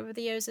ministry over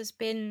the years has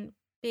been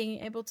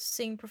being able to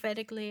sing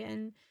prophetically,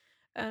 and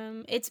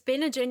it's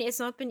been a journey. It's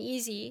not been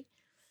easy.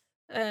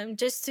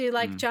 Just to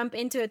jump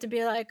into it, to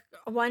be like,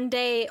 one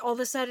day all of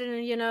a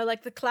sudden,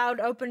 like the cloud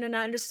opened and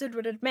I understood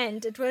what it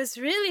meant. It was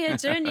really a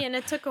journey and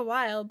it took a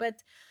while,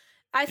 but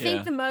I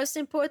think the most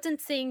important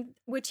thing,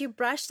 which you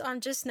brushed on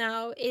just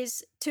now,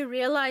 is to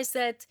realize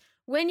that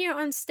when you're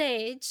on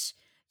stage,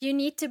 you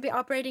need to be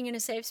operating in a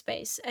safe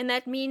space. And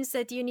that means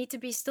that you need to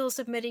be still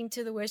submitting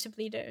to the worship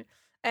leader,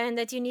 and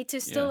that you need to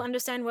still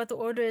understand what the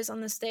order is on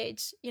the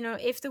stage.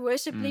 If the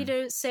worship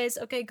leader says,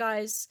 okay,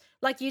 guys,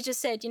 like you just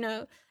said,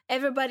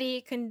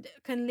 everybody can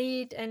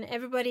lead and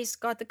everybody's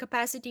got the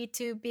capacity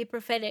to be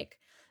prophetic.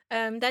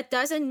 That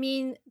doesn't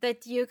mean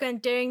that you can,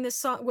 during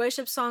the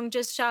worship song,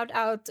 just shout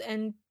out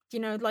and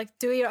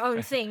do your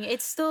own thing.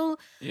 It still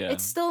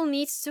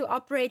needs to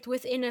operate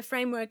within a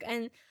framework,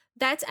 and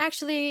that's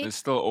actually, there's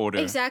still order.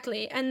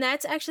 Exactly. And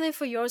that's actually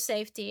for your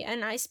safety.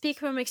 And I speak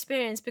from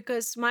experience,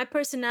 because my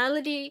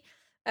personality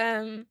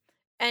and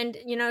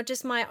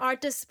just my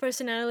artist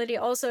personality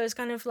also is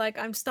kind of like,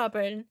 I'm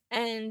stubborn,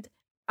 and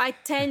I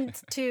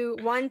tend to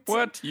want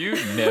what? You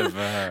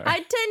never.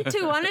 I tend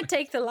to want to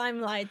take the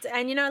limelight,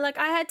 and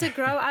I had to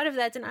grow out of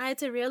that, and I had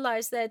to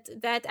realize that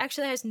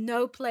actually has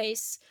no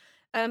place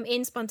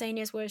in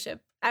spontaneous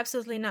worship.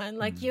 Absolutely none.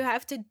 Like, you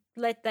have to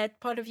let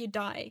that part of you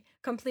die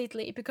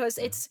completely, because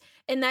it's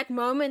in that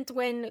moment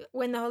when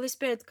the Holy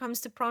Spirit comes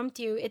to prompt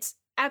you, it's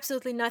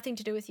absolutely nothing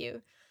to do with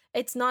you.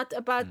 It's not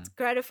about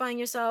gratifying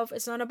yourself.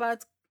 It's not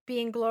about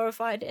being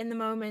glorified in the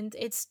moment.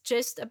 It's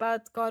just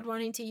about God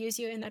wanting to use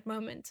you in that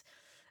moment.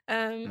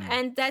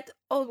 And that,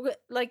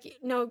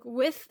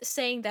 with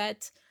saying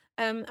that,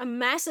 a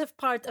massive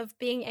part of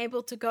being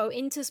able to go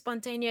into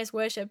spontaneous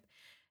worship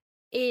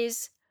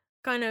is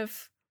kind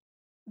of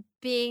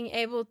being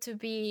able to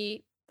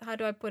be, how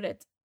do I put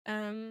it?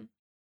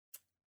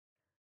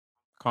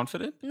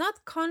 Confident?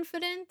 Not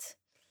confident,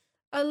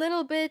 a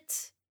little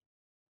bit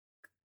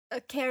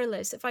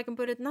careless, if I can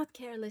put it. Not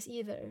careless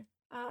either.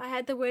 I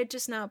had the word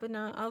just now, but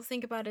now I'll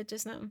think about it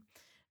just now.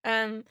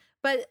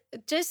 But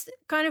just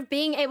kind of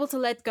being able to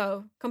let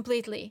go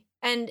completely.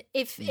 And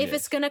if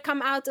it's going to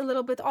come out a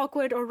little bit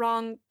awkward or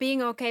wrong,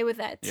 being okay with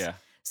that. Yeah.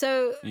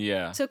 So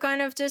Yeah. so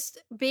kind of just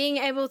being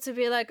able to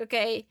be like,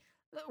 okay,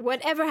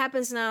 whatever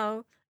happens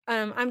now,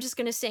 I'm just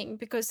gonna sing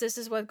because this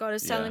is what God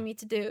is telling me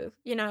to do,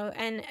 you know.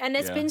 And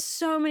it's been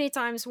so many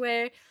times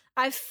where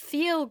I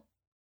feel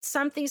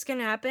something's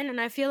gonna happen and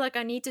I feel like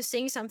I need to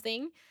sing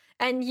something.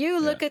 And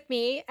you look at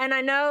me and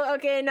I know,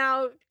 okay,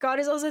 now God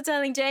is also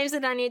telling James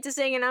that I need to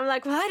sing. And I'm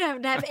like, well, I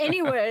don't have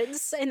any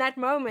words in that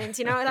moment,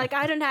 you know, like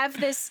I don't have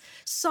this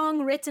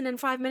song written in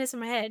 5 minutes in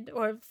my head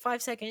or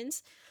 5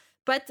 seconds.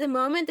 But the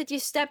moment that you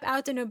step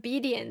out in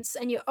obedience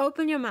and you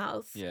open your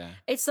mouth,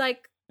 it's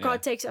like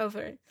God takes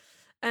over.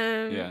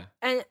 And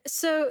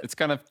so it's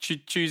kind of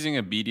choosing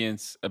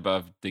obedience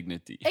above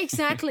dignity.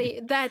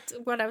 Exactly. That's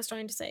what I was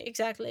trying to say.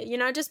 Exactly. You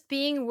know, just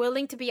being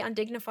willing to be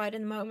undignified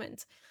in the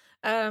moment.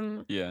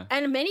 And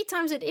many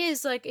times it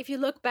is like, if you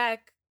look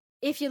back,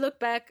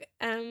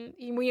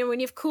 when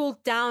you've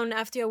cooled down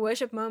after your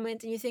worship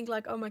moment and you think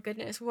like, oh my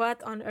goodness,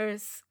 what on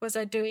earth was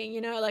I doing?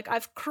 You know, like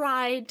I've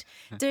cried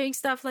doing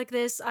stuff like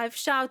this. I've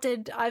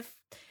shouted. I've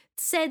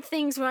said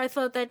things where I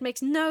thought that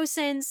makes no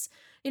sense,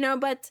 you know,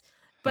 but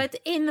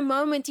in the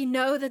moment, you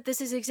know that this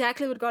is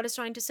exactly what God is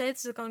trying to say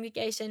to the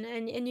congregation.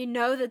 And you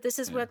know that this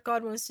is what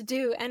God wants to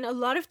do. And a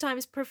lot of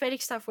times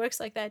prophetic stuff works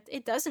like that.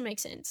 It doesn't make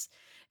sense.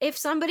 If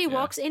somebody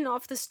walks in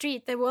off the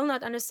street, they will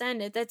not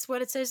understand it. That's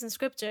what it says in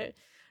scripture.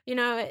 You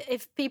know,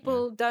 if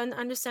people don't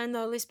understand the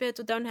Holy Spirit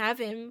or don't have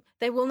him,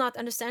 they will not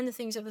understand the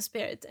things of the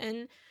Spirit.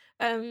 And,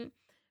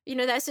 you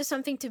know, that's just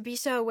something to be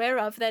so aware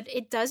of, that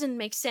it doesn't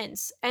make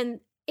sense. And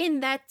in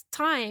that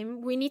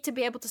time, we need to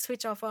be able to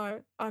switch off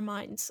our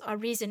minds, our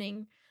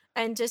reasoning,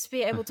 and just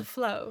be able to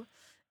flow.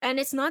 And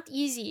it's not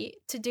easy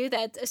to do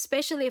that,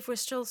 especially if we're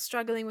still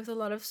struggling with a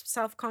lot of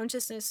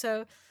self-consciousness.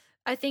 So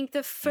I think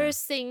the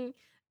first thing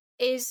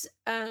is,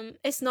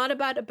 it's not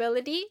about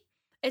ability,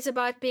 it's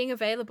about being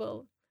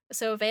available.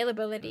 So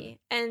availability.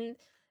 And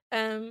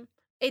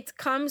it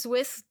comes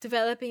with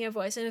developing a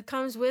voice, and it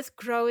comes with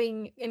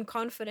growing in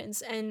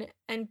confidence and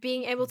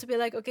being able to be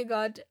like, okay,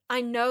 God,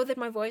 I know that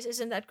my voice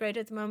isn't that great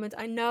at the moment.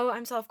 I know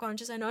I'm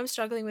self-conscious. I know I'm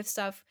struggling with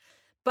stuff,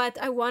 but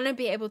I want to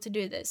be able to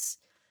do this.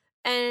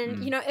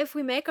 And, you know, if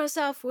we make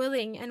ourselves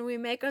willing and we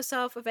make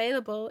ourselves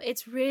available,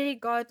 it's really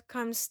God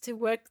comes to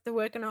work the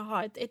work in our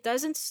heart. It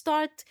doesn't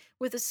start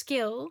with a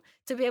skill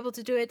to be able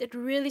to do it. It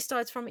really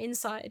starts from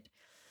inside.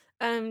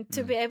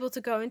 To be able to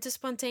go into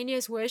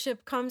spontaneous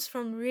worship comes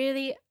from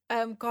really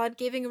God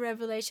giving a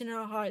revelation in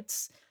our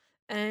hearts.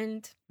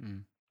 And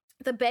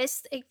the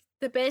best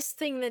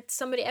thing that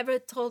somebody ever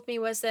told me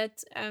was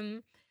that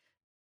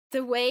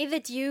the way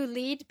that you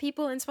lead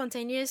people in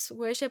spontaneous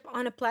worship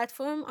on a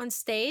platform, on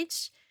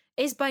stage,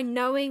 is by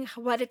knowing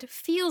what it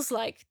feels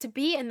like to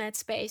be in that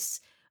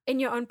space in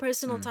your own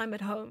personal time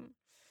at home.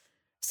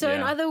 So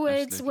in other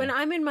words, absolutely. when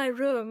I'm in my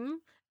room,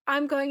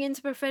 I'm going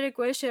into prophetic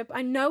worship,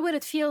 I know what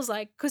it feels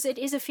like, because it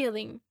is a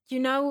feeling. You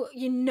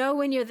know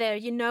when you're there,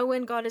 you know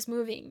when God is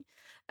moving.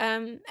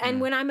 And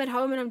when I'm at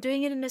home and I'm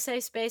doing it in a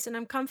safe space and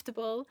I'm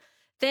comfortable,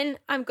 then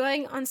I'm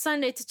going on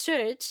Sunday to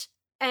church,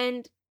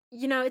 and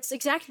you know, it's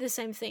exactly the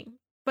same thing.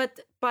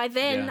 But by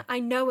then I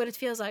know what it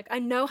feels like. I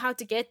know how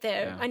to get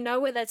there. I know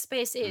where that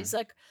space is.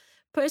 Like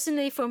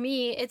personally for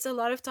me, it's a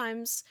lot of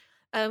times,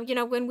 you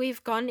know, when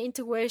we've gone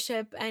into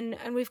worship and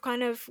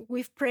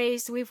we've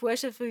praised, we've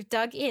worshipped, we've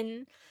dug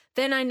in,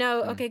 then I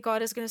know, okay,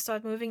 God is going to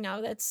start moving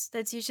now.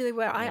 That's usually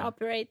where I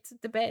operate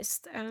the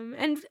best.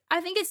 And I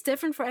think it's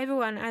different for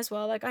everyone as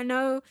well. Like I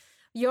know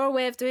your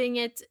way of doing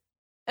it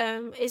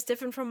is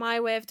different from my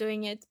way of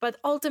doing it, but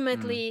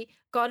ultimately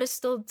God is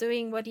still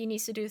doing what he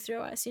needs to do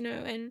through us, you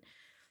know, and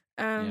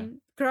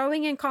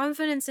growing in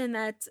confidence in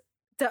that,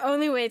 the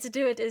only way to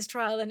do it is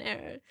trial and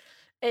error.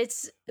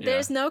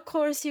 There's no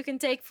course you can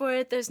take for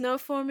it. There's no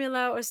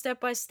formula or step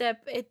by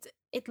step.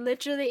 It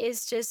literally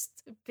is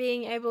just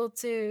being able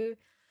to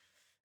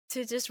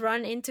just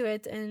run into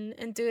it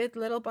and do it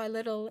little by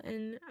little.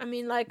 And I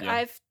mean, like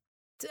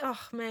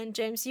oh man,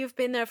 James, you've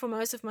been there for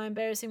most of my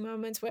embarrassing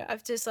moments where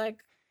I've just like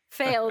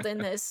failed in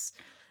this,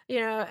 you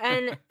know,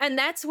 and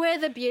that's where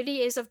the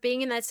beauty is of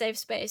being in that safe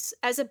space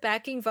as a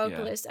backing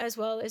vocalist, as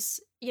well as,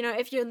 you know,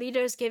 if your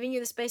leader is giving you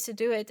the space to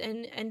do it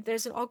and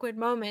there's an awkward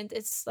moment,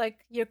 it's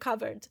like you're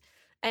covered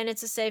and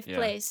it's a safe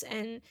place,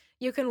 and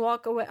you can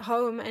walk away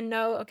home and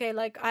know, okay,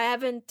 like I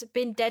haven't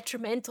been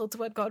detrimental to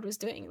what God was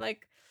doing,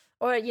 like,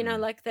 or, you know,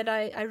 like that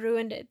I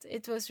ruined it.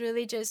 It was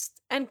really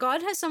just, and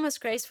God has so much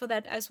grace for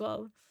that as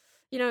well.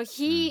 You know,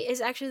 he is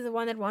actually the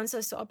one that wants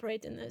us to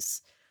operate in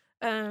this.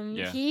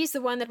 He's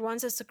the one that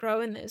wants us to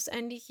grow in this,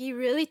 and he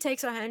really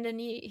takes our hand and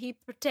he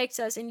protects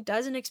us and he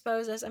doesn't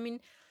expose us. I mean,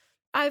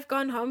 I've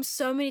gone home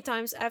so many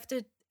times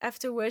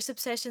after worship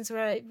sessions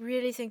where I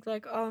really think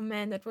like, oh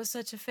man, that was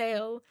such a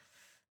fail.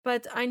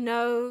 But I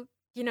know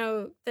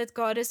that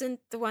God isn't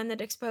the one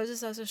that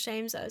exposes us or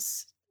shames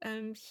us.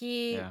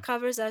 He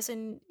covers us,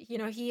 and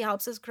he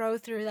helps us grow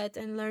through that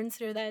and learn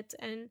through that.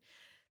 And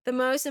the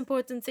most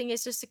important thing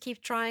is just to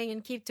keep trying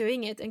and keep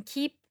doing it, and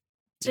keep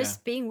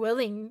just being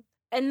willing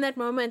in that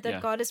moment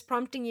that God is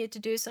prompting you to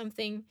do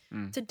something,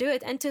 to do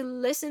it, and to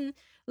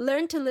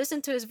learn to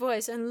listen to his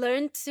voice, and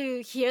learn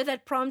to hear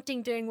that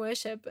prompting during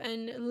worship,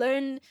 and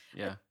learn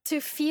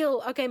to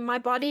feel, okay, my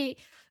body,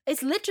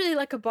 it's literally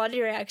like a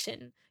body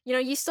reaction.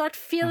 You start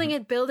feeling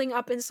it building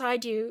up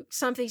inside you.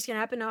 Something's going to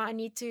happen now. I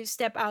need to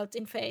step out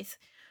in faith.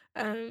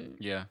 And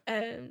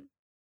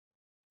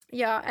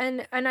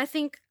I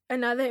think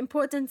another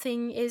important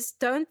thing is,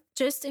 don't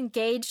just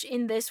engage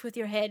in this with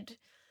your head.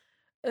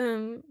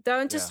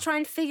 Don't just try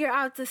and figure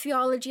out the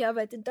theology of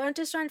it. Don't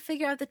just try and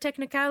figure out the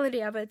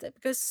technicality of it,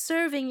 because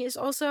serving is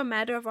also a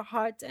matter of a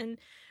heart, and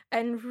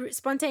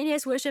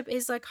spontaneous worship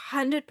is like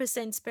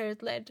 100%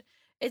 spirit-led.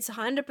 It's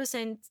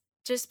 100%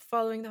 just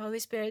following the Holy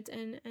Spirit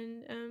and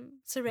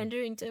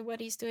surrendering to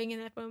what he's doing in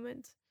that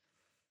moment.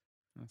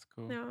 That's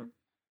cool.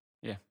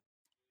 Yeah.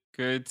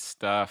 Good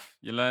stuff.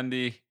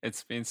 Yolandi,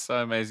 it's been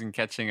so amazing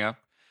catching up.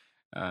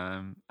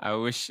 I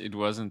wish it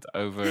wasn't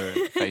over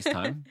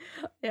FaceTime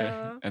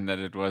and that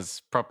it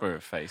was proper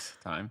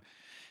FaceTime.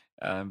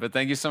 But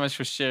thank you so much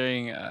for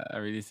sharing. I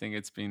really think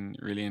it's been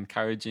really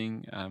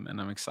encouraging,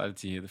 and I'm excited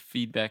to hear the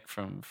feedback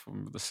from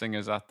the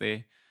singers out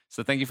there.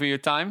 So thank you for your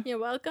time. You're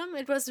welcome.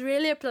 It was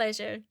really a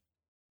pleasure.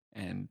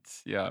 And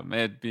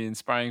may it be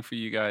inspiring for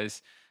you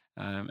guys.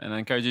 And I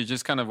encourage you,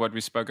 just kind of what we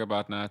spoke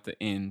about now at the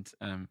end.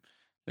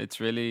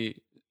 Let's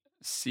really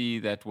see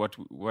that what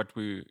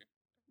we're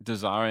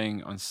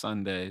desiring on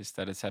Sundays,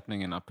 that it's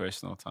happening in our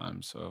personal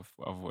times of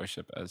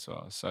worship as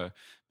well. So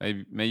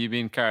may you be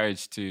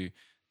encouraged to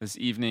this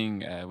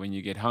evening when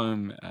you get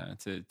home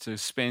to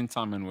spend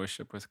time in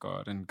worship with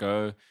God, and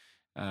go,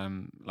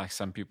 like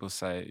some people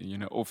say,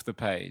 off the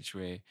page,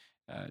 where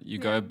you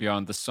go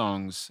beyond the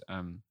songs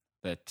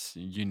that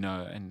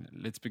and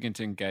let's begin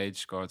to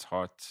engage God's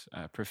heart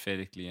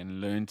prophetically, and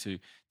learn to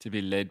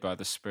be led by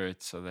the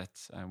Spirit, so that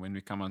when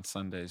we come on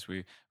Sundays,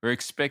 we're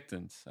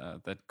expectant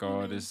that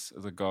God is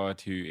the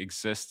God who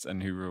exists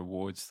and who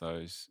rewards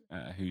those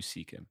who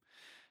seek him.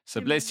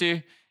 So bless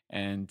you,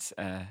 and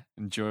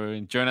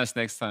join us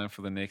next time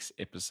for the next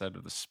episode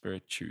of the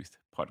Spirit Truth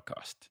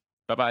Podcast.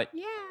 Bye-bye.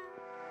 Yeah.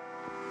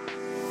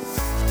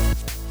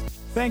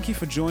 Thank you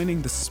for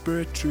joining the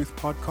Spirit Truth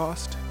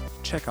Podcast.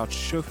 Check out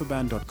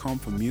chauffeurband.com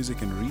for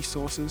music and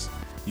resources.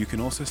 You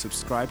can also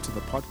subscribe to the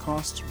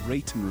podcast,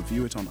 rate and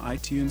review it on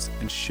iTunes,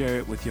 and share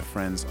it with your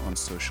friends on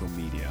social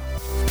media.